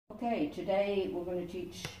Okay, today we're going to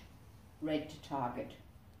teach Red to target.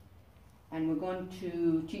 And we're going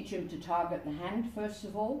to teach him to target the hand first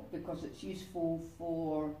of all, because it's useful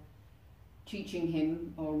for teaching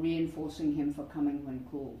him or reinforcing him for coming when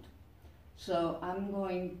called. So I'm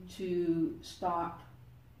going to start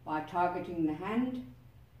by targeting the hand,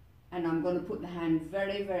 and I'm going to put the hand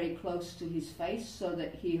very, very close to his face so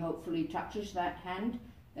that he hopefully touches that hand.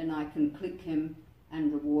 Then I can click him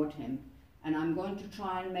and reward him. And I'm going to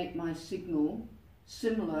try and make my signal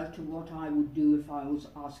similar to what I would do if I was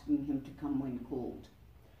asking him to come when called.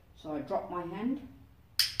 So I drop my hand,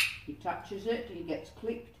 he touches it, he gets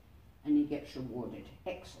clicked, and he gets rewarded.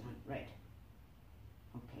 Excellent, Red.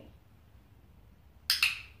 Okay.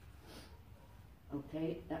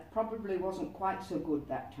 Okay, that probably wasn't quite so good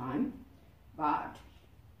that time, but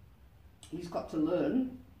he's got to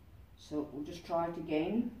learn, so we'll just try it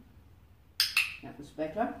again. That was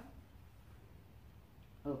better.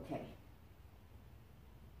 Okay.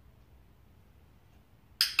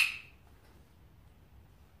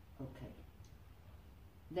 Okay.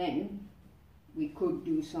 Then we could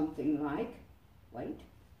do something like, wait.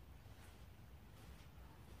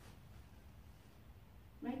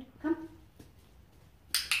 Right, come.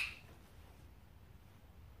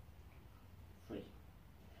 Free.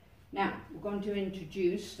 Now, we're going to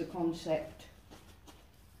introduce the concept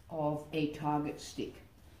of a target stick.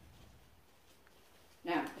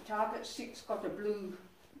 Now, the target stick's got a blue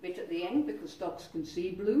bit at the end because dogs can see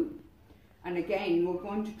blue. And again, we're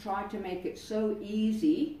going to try to make it so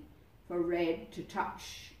easy for Red to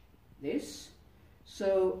touch this.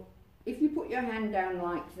 So if you put your hand down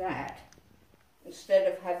like that,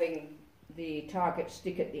 instead of having the target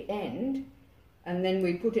stick at the end, and then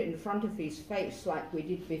we put it in front of his face like we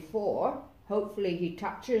did before, hopefully he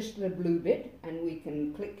touches the blue bit and we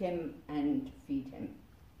can click him and feed him.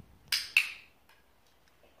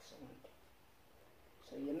 Excellent.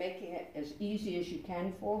 So you're making it as easy as you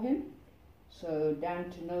can for him. So down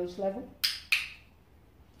to nose level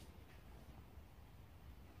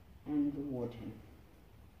and reward him.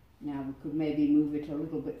 Now we could maybe move it a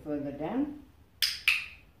little bit further down.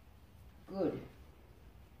 Good.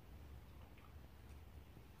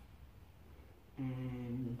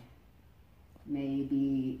 And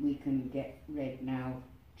maybe we can get Red now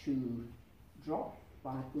to drop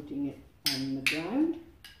by putting it on the ground.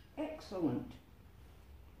 Excellent.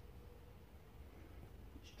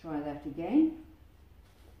 Let's try that again.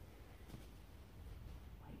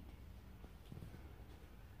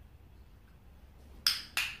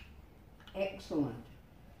 Excellent.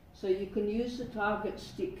 So you can use the target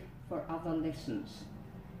stick for other lessons.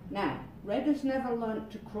 Now, Red has never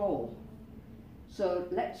learnt to crawl. So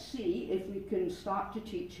let's see if we can start to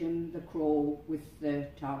teach him the crawl with the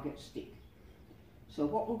target stick. So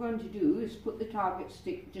what we're going to do is put the target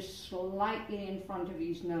stick just slightly in front of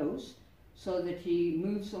his nose so that he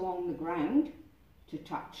moves along the ground to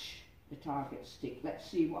touch the target stick. Let's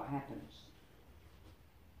see what happens.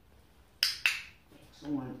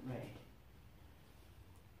 Excellent, Red.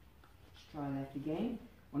 Let's try that again.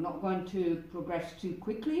 We're not going to progress too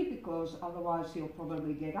quickly because otherwise he'll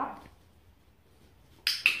probably get up.